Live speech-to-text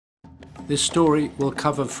This story will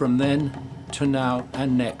cover from then to now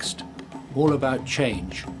and next, all about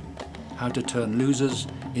change, how to turn losers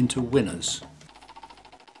into winners.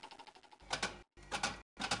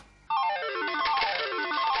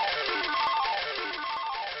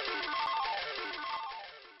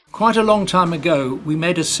 Quite a long time ago, we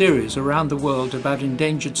made a series around the world about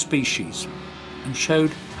endangered species and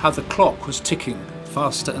showed how the clock was ticking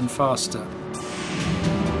faster and faster.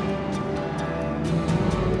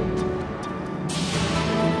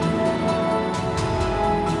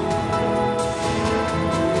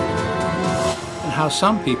 And how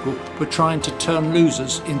some people were trying to turn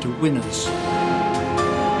losers into winners.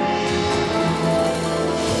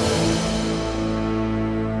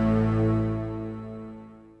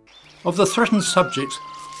 Of the threatened subjects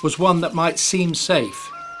was one that might seem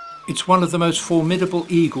safe. It's one of the most formidable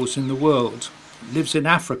eagles in the world. It lives in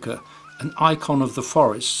Africa, an icon of the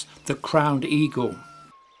forests, the crowned eagle.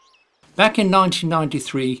 Back in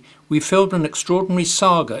 1993, we filmed an extraordinary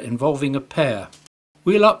saga involving a pair.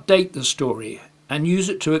 We'll update the story and use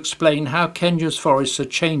it to explain how Kenya's forests are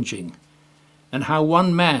changing and how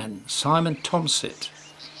one man, Simon Tomsit,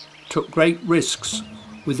 took great risks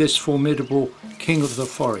with this formidable king of the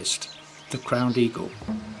forest, the crowned eagle.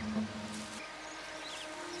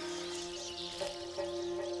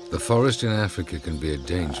 The forest in Africa can be a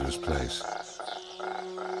dangerous place.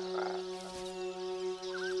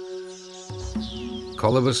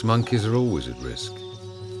 Colobus monkeys are always at risk.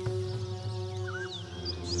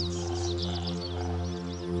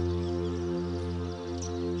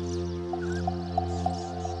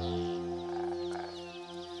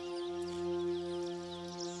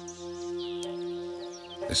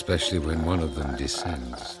 Especially when one of them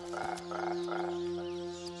descends.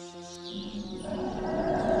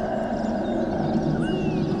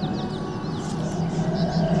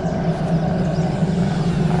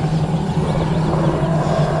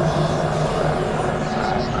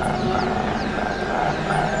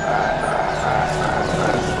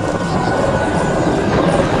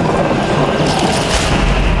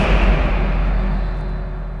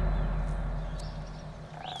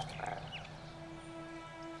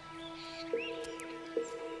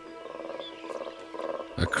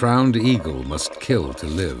 A crowned eagle must kill to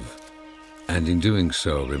live, and in doing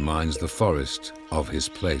so reminds the forest of his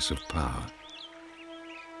place of power.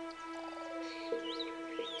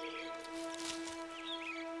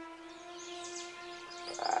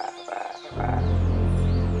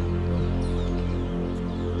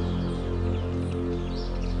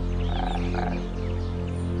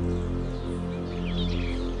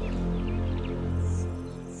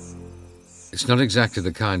 It's not exactly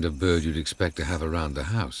the kind of bird you'd expect to have around the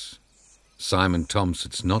house. Simon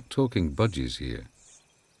Tomsit's not talking budgies here.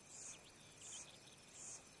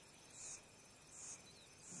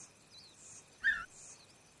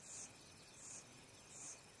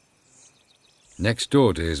 Next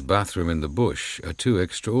door to his bathroom in the bush are two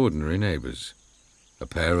extraordinary neighbours, a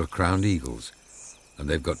pair of crowned eagles, and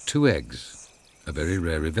they've got 2 eggs, a very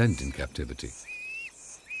rare event in captivity.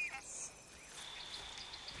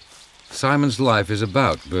 Simon's life is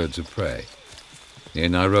about birds of prey. Near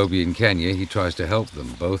Nairobi in Kenya, he tries to help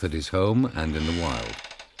them, both at his home and in the wild.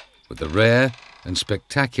 With the rare and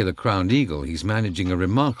spectacular crowned eagle, he's managing a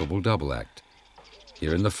remarkable double act.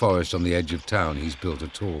 Here in the forest on the edge of town, he's built a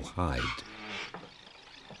tall hide.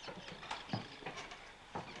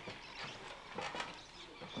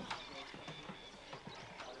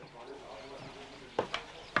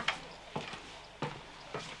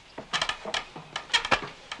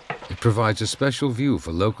 Provides a special view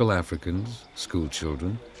for local Africans, school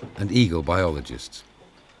children, and eagle biologists.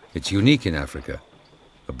 It's unique in Africa,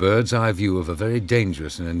 a bird's eye view of a very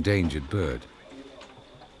dangerous and endangered bird.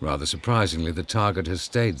 Rather surprisingly, the target has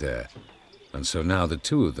stayed there, and so now the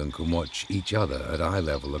two of them can watch each other at eye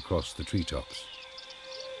level across the treetops.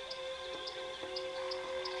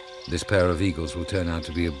 This pair of eagles will turn out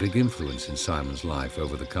to be a big influence in Simon's life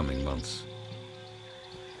over the coming months.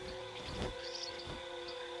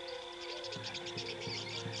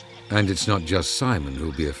 And it's not just Simon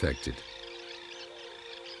who'll be affected.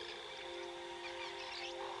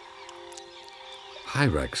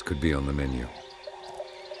 Hyrax could be on the menu.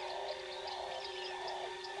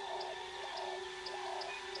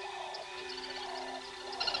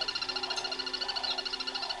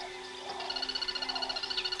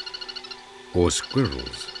 Or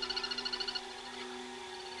squirrels.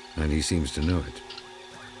 And he seems to know it.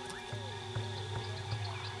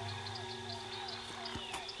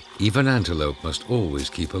 Even antelope must always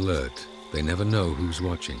keep alert. They never know who's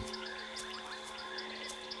watching.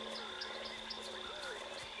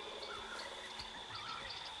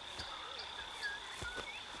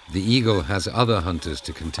 The eagle has other hunters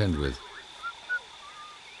to contend with.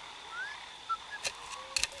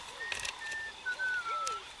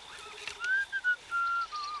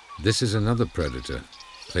 This is another predator,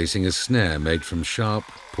 placing a snare made from sharp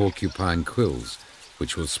porcupine quills,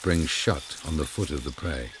 which will spring shut on the foot of the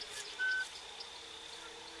prey.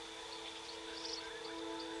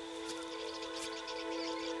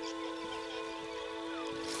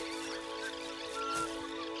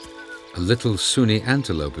 A little Sunni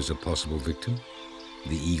antelope is a possible victim.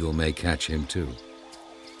 The eagle may catch him too.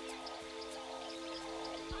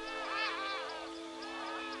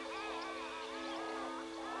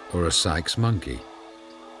 Or a Sykes monkey.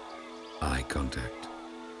 Eye contact.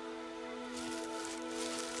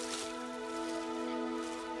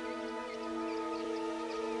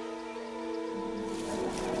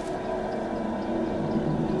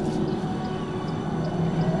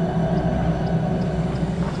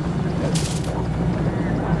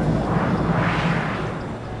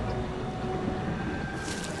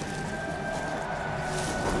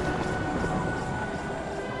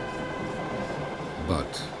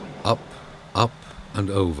 But up, up and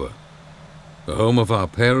over, the home of our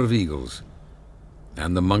pair of eagles,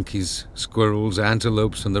 and the monkeys, squirrels,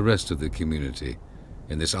 antelopes and the rest of the community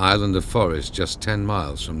in this island of forest just 10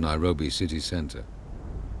 miles from Nairobi city centre.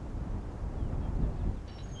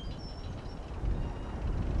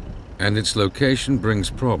 And its location brings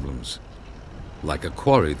problems, like a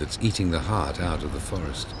quarry that's eating the heart out of the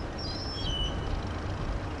forest.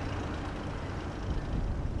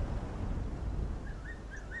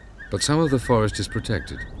 But some of the forest is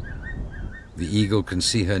protected. The eagle can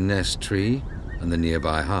see her nest tree and the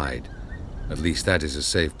nearby hide. At least that is a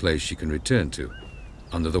safe place she can return to,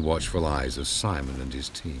 under the watchful eyes of Simon and his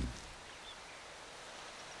team.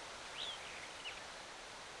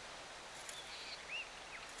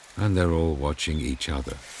 And they're all watching each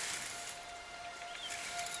other.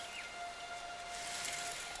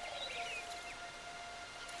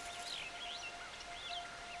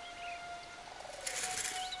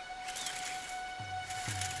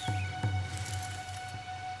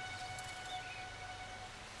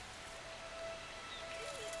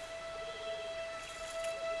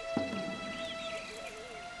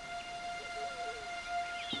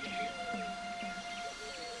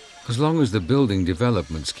 As long as the building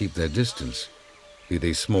developments keep their distance, be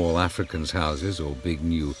they small Africans' houses or big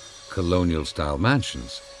new colonial-style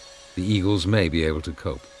mansions, the eagles may be able to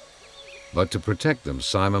cope. But to protect them,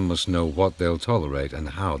 Simon must know what they'll tolerate and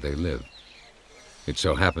how they live. It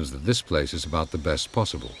so happens that this place is about the best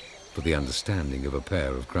possible for the understanding of a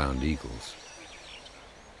pair of crowned eagles.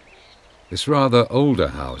 This rather older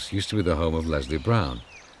house used to be the home of Leslie Brown.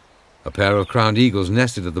 A pair of crowned eagles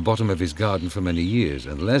nested at the bottom of his garden for many years,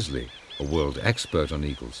 and Leslie, a world expert on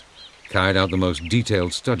eagles, carried out the most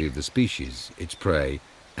detailed study of the species, its prey,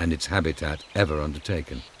 and its habitat ever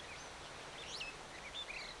undertaken.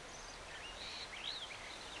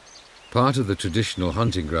 Part of the traditional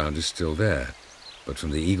hunting ground is still there, but from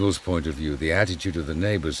the eagle's point of view, the attitude of the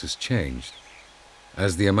neighbors has changed.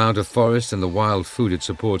 As the amount of forest and the wild food it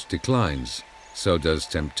supports declines, so does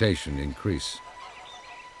temptation increase.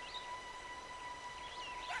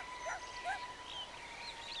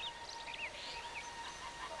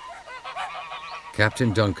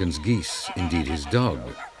 Captain Duncan's geese, indeed his dog,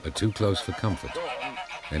 are too close for comfort,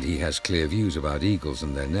 and he has clear views about eagles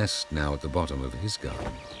and their nest now at the bottom of his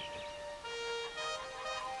garden.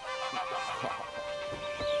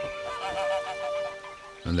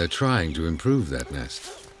 And they're trying to improve that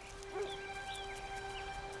nest.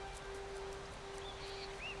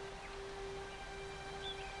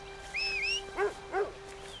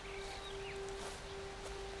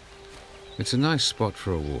 It's a nice spot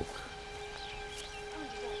for a walk.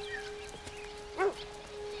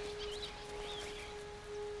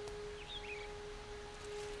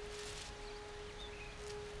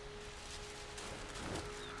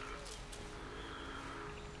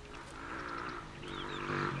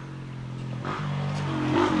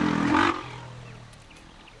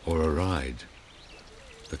 Or a ride.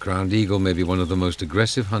 The crowned eagle may be one of the most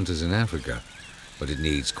aggressive hunters in Africa, but it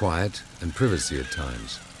needs quiet and privacy at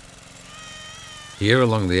times. Here,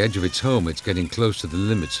 along the edge of its home, it's getting close to the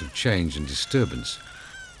limits of change and disturbance.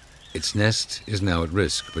 Its nest is now at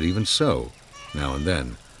risk, but even so, now and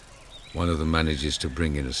then, one of them manages to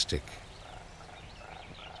bring in a stick.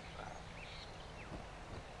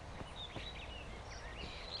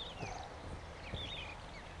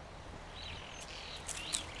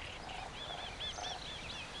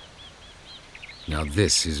 Now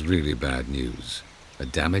this is really bad news. A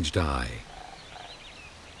damaged eye.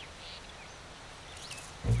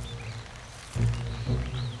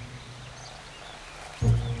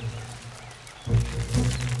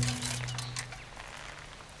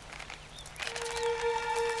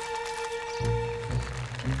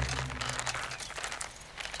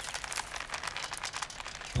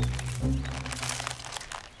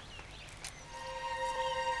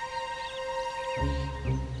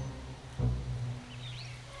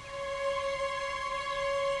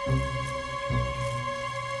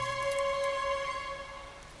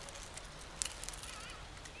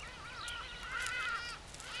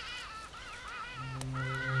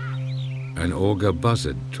 An auger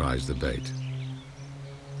buzzard tries the bait.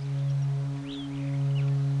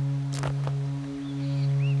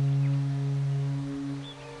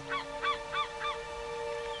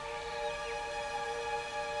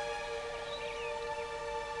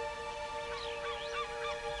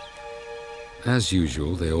 As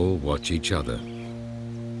usual, they all watch each other,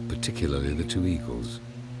 particularly the two eagles.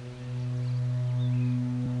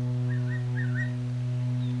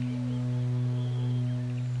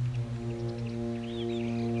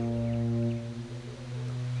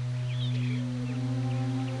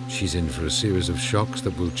 She's in for a series of shocks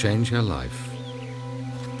that will change her life.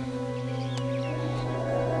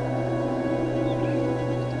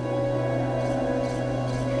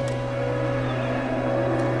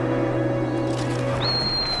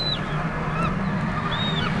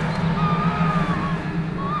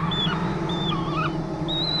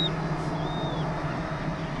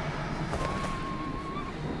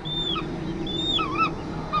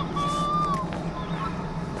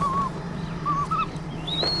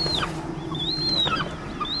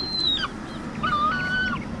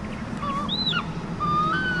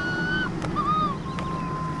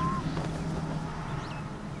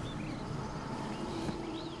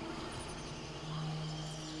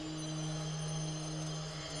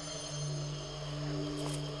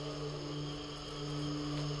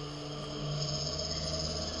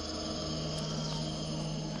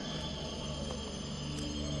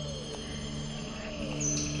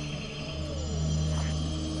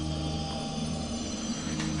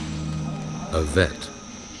 A vet.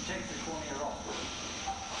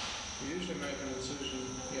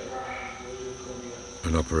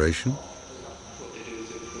 An operation?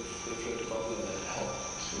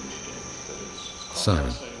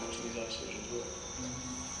 Simon.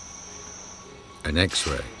 An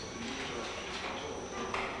X-ray.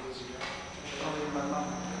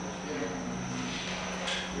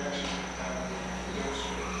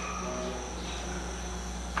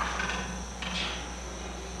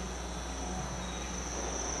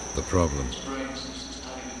 The problem.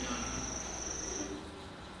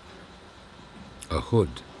 A hood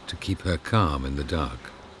to keep her calm in the dark.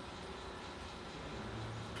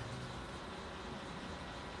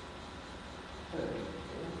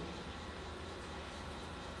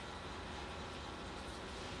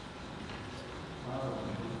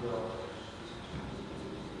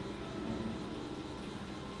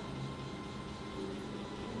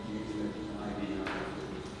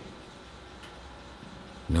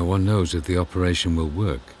 No one knows if the operation will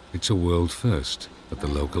work. It's a world first at the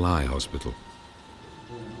local eye hospital.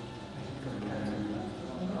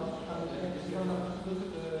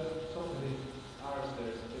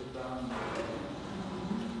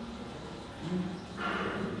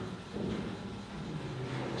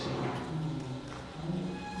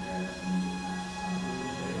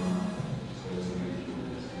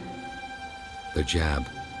 The jab.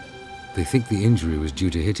 They think the injury was due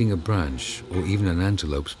to hitting a branch or even an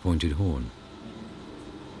antelope's pointed horn.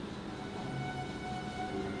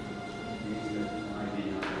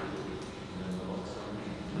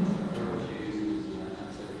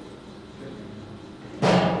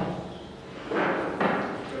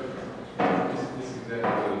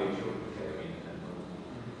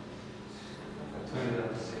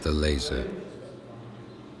 The laser.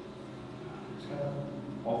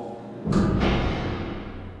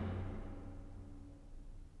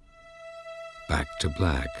 Back to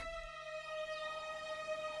black.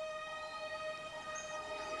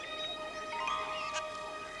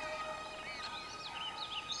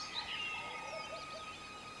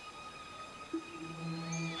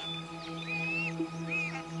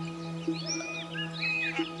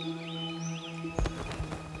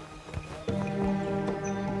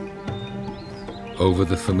 Over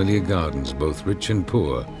the familiar gardens, both rich and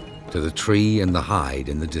poor, to the tree and the hide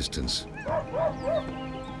in the distance.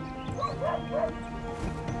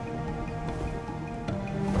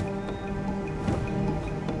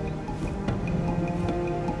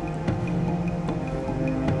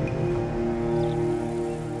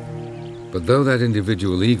 But though that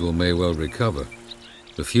individual eagle may well recover,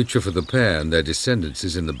 the future for the pair and their descendants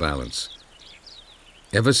is in the balance.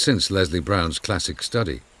 Ever since Leslie Brown's classic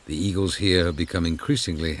study, the eagles here have become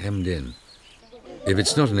increasingly hemmed in. If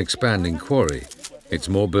it's not an expanding quarry, it's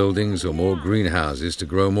more buildings or more greenhouses to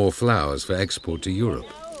grow more flowers for export to Europe.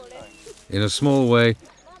 In a small way,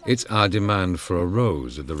 it's our demand for a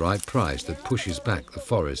rose at the right price that pushes back the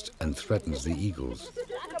forest and threatens the eagles.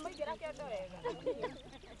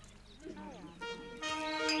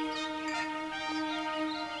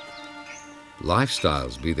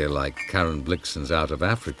 Lifestyles, be they like Karen Blixen's out of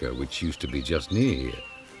Africa, which used to be just near here,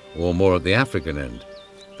 or more at the African end,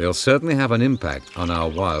 they'll certainly have an impact on our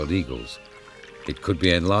wild eagles. It could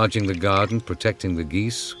be enlarging the garden, protecting the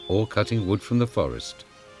geese, or cutting wood from the forest.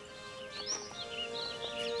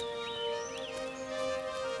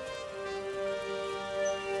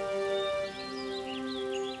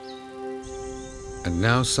 And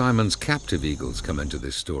now Simon's captive eagles come into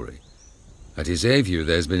this story. At his aviary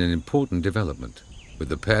there's been an important development, with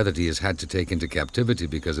the pair that he has had to take into captivity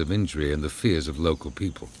because of injury and the fears of local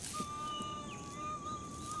people.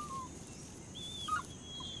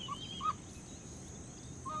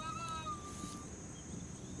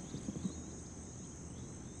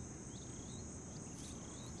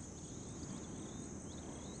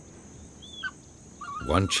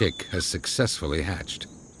 One chick has successfully hatched.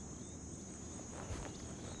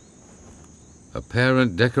 A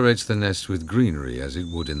parent decorates the nest with greenery as it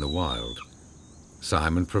would in the wild.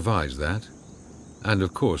 Simon provides that, and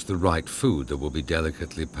of course the right food that will be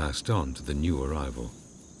delicately passed on to the new arrival.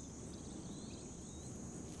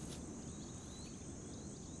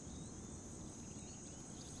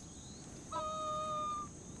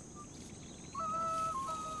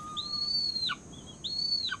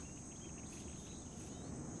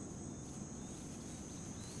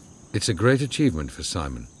 It's a great achievement for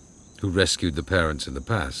Simon, who rescued the parents in the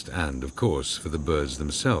past, and, of course, for the birds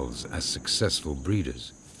themselves as successful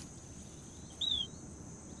breeders.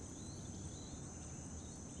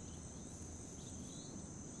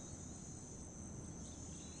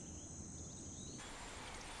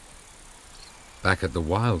 Back at the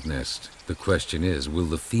wild nest, the question is, will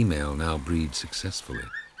the female now breed successfully?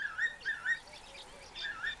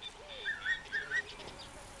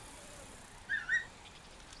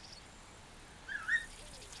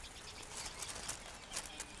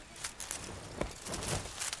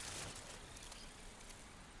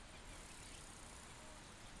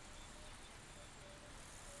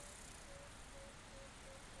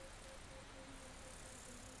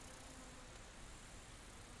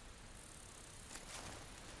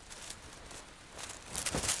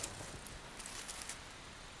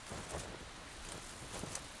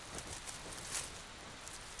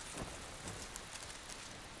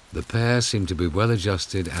 The pair seem to be well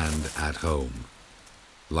adjusted and at home.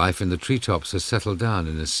 Life in the treetops has settled down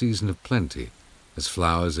in a season of plenty as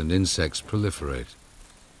flowers and insects proliferate.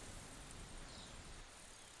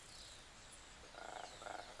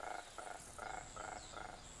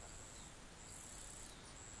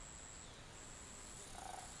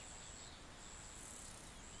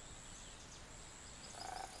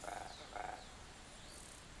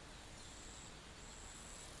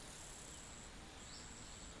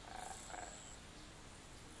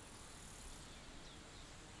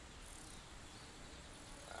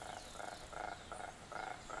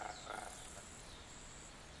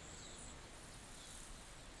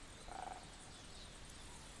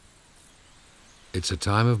 It's a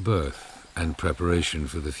time of birth and preparation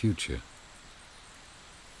for the future.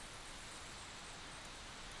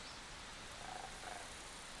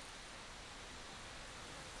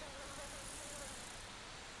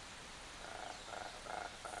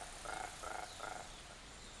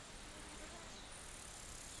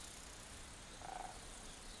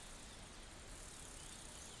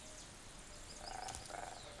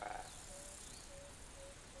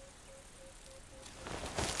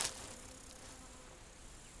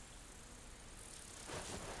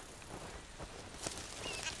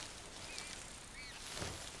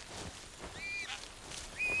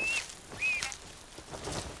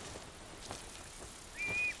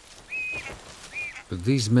 But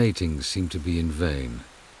these matings seem to be in vain.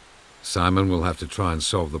 Simon will have to try and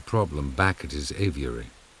solve the problem back at his aviary.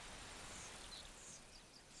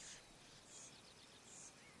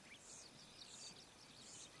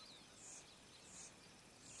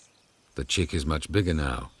 The chick is much bigger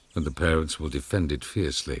now, and the parents will defend it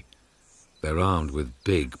fiercely. They're armed with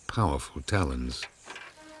big, powerful talons.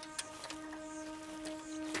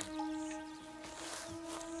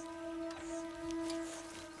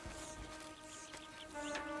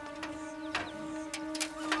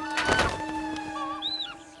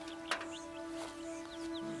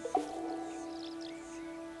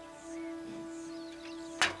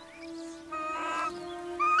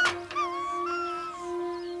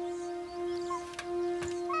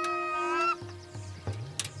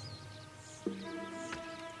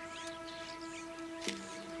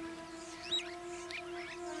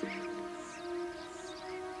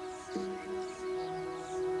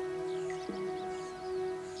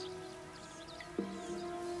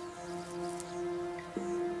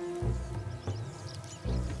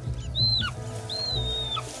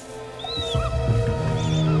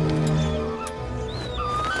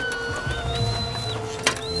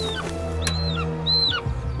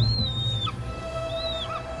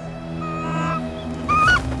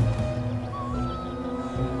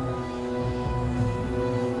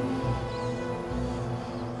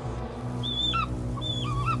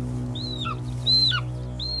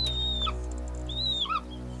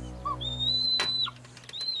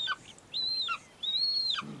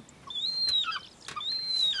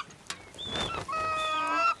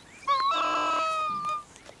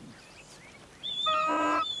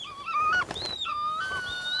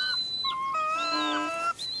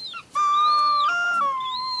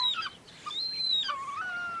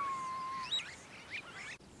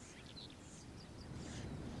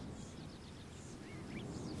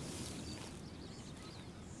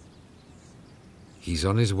 He's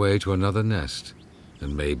on his way to another nest,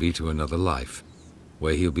 and maybe to another life,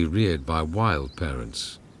 where he'll be reared by wild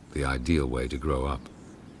parents, the ideal way to grow up.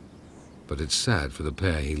 But it's sad for the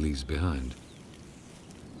pair he leaves behind.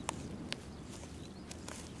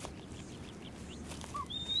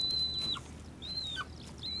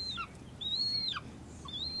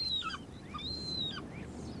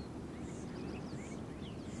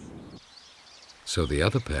 So the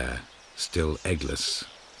other pair, still eggless,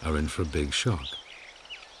 are in for a big shock.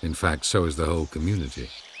 In fact, so is the whole community.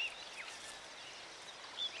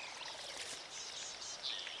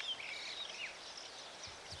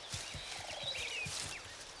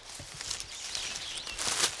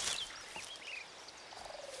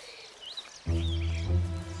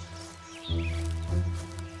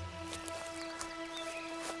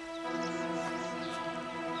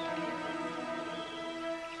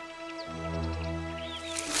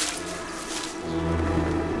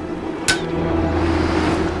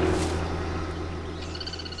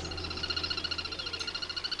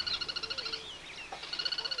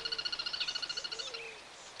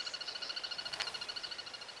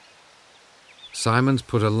 Simon's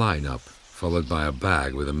put a line up, followed by a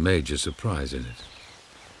bag with a major surprise in it.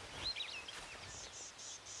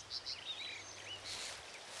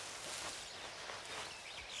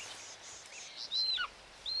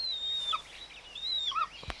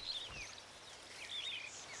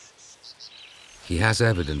 He has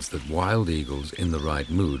evidence that wild eagles in the right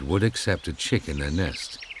mood would accept a chick in their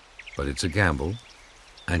nest, but it's a gamble,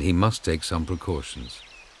 and he must take some precautions.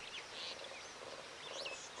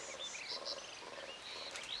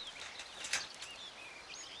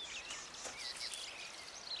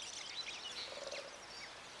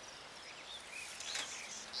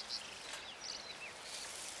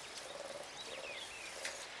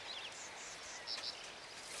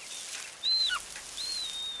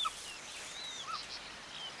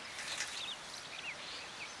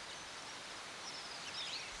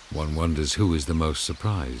 One wonders who is the most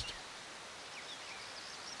surprised.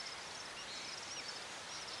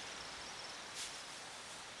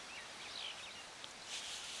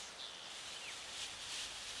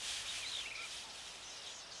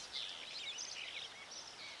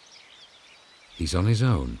 He's on his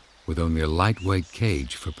own, with only a lightweight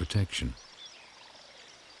cage for protection.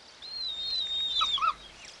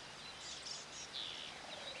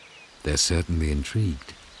 They're certainly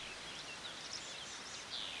intrigued.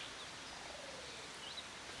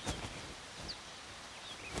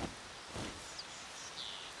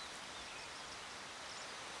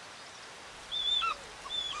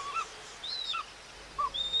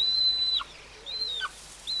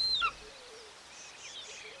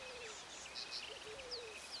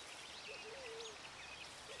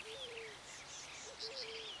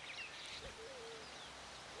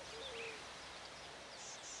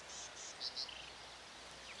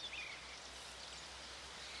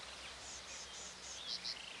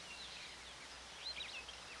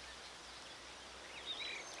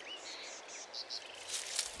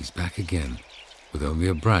 He's back again, with only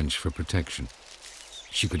a branch for protection.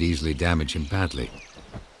 She could easily damage him badly,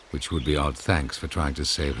 which would be odd thanks for trying to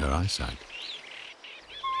save her eyesight.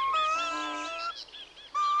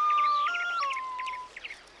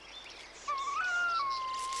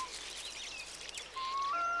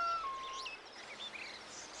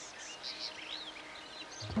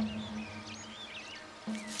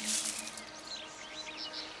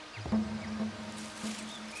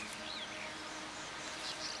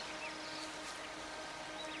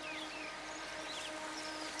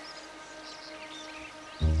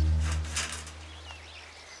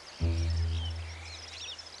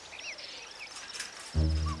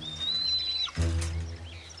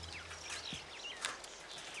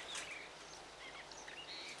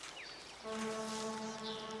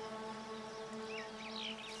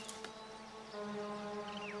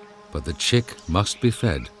 But the chick must be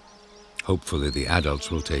fed. Hopefully the adults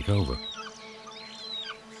will take over.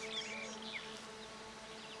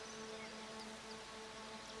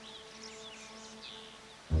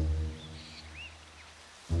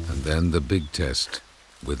 And then the big test,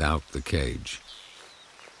 without the cage.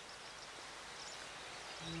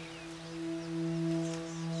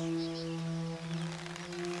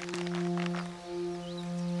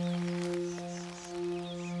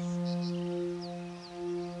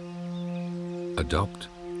 Adopt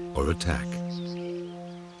or attack.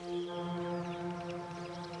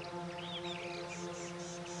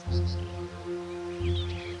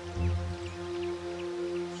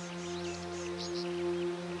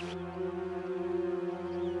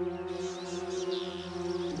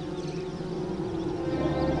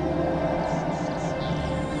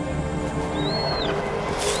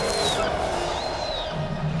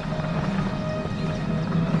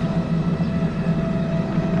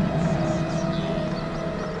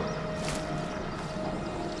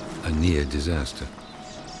 near disaster.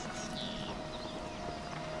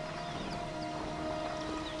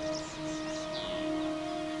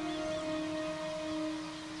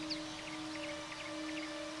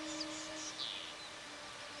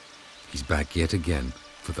 He's back yet again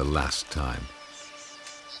for the last time.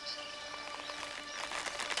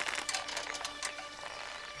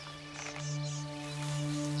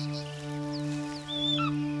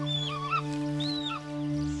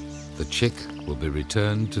 The chick will be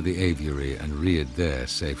returned to the aviary and reared there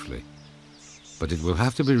safely. But it will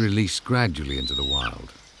have to be released gradually into the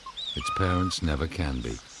wild. Its parents never can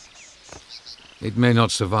be. It may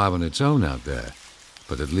not survive on its own out there,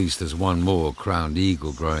 but at least there's one more crowned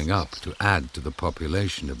eagle growing up to add to the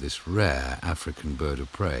population of this rare African bird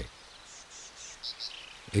of prey.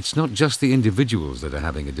 It's not just the individuals that are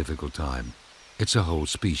having a difficult time, it's a whole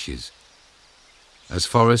species. As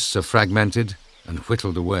forests are fragmented and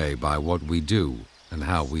whittled away by what we do and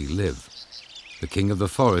how we live, the king of the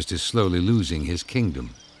forest is slowly losing his kingdom.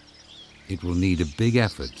 It will need a big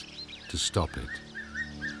effort to stop it.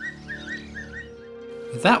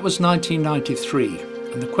 That was 1993,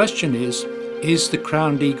 and the question is the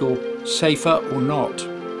crowned eagle safer or not?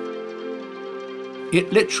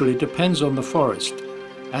 It literally depends on the forest,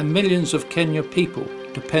 and millions of Kenya people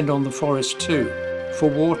depend on the forest too, for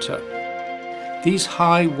water. These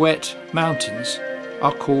high, wet mountains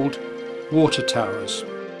are called water towers.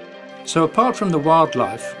 So apart from the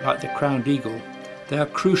wildlife, like the crowned eagle, they are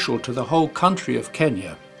crucial to the whole country of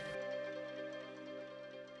Kenya.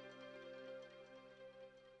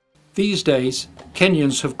 These days,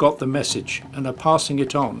 Kenyans have got the message and are passing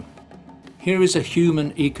it on. Here is a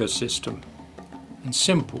human ecosystem, and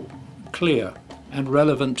simple, clear, and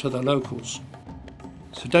relevant to the locals.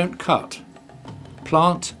 So don't cut,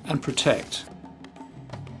 plant and protect.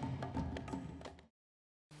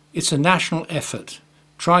 It's a national effort,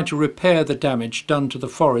 trying to repair the damage done to the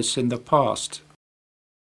forests in the past.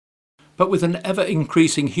 But with an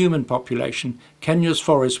ever-increasing human population, Kenya's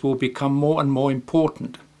forests will become more and more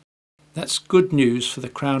important. That's good news for the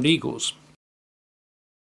crowned eagles.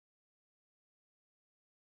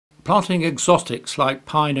 Planting exotics like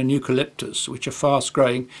pine and eucalyptus, which are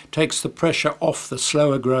fast-growing, takes the pressure off the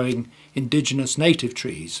slower-growing indigenous native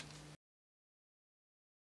trees.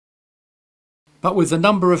 But with the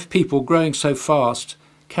number of people growing so fast,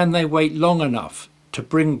 can they wait long enough to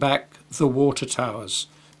bring back the water towers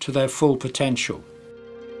to their full potential?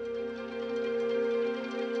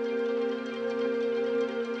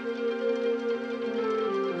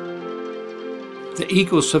 The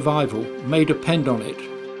eagle's survival may depend on it,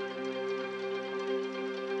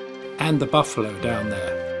 and the buffalo down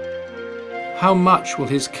there. How much will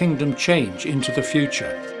his kingdom change into the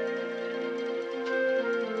future?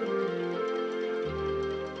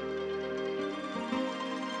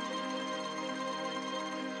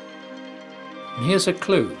 And here's a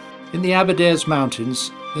clue. In the Aberdares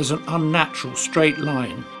Mountains, there's an unnatural straight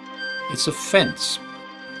line. It's a fence,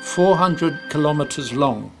 400 kilometers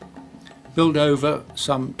long, built over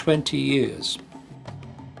some 20 years.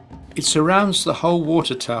 It surrounds the whole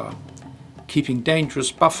water tower, keeping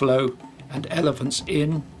dangerous buffalo and elephants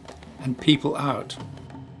in and people out.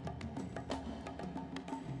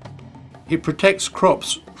 It protects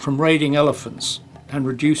crops from raiding elephants and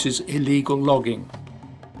reduces illegal logging.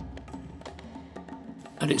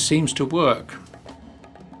 And it seems to work.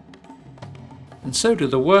 And so do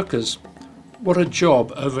the workers. What a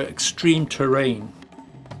job over extreme terrain.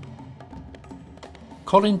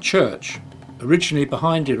 Colin Church, originally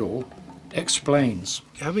behind it all, explains.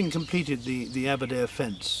 Having completed the Aberdare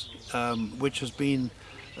fence, which has been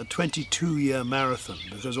a 22-year marathon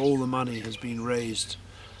because all the money has been raised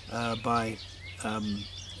by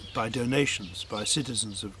donations, by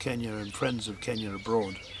citizens of Kenya and friends of Kenya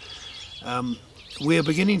abroad, we are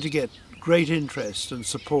beginning to get great interest and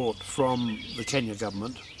support from the Kenya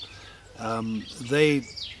government. They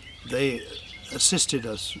assisted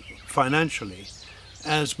us financially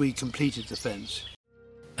as we completed the fence.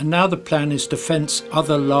 And now the plan is to fence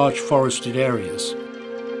other large forested areas.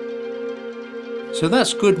 So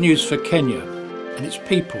that's good news for Kenya and its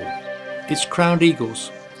people, its crowned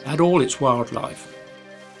eagles and all its wildlife.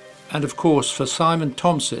 And of course for Simon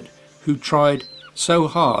Thompson, who tried so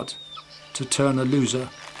hard to turn a loser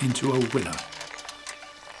into a winner.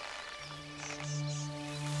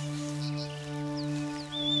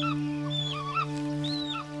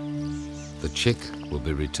 The chick will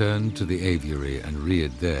be returned to the aviary and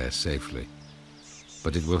reared there safely.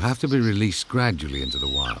 But it will have to be released gradually into the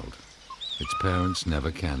wild. Its parents never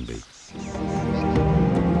can be.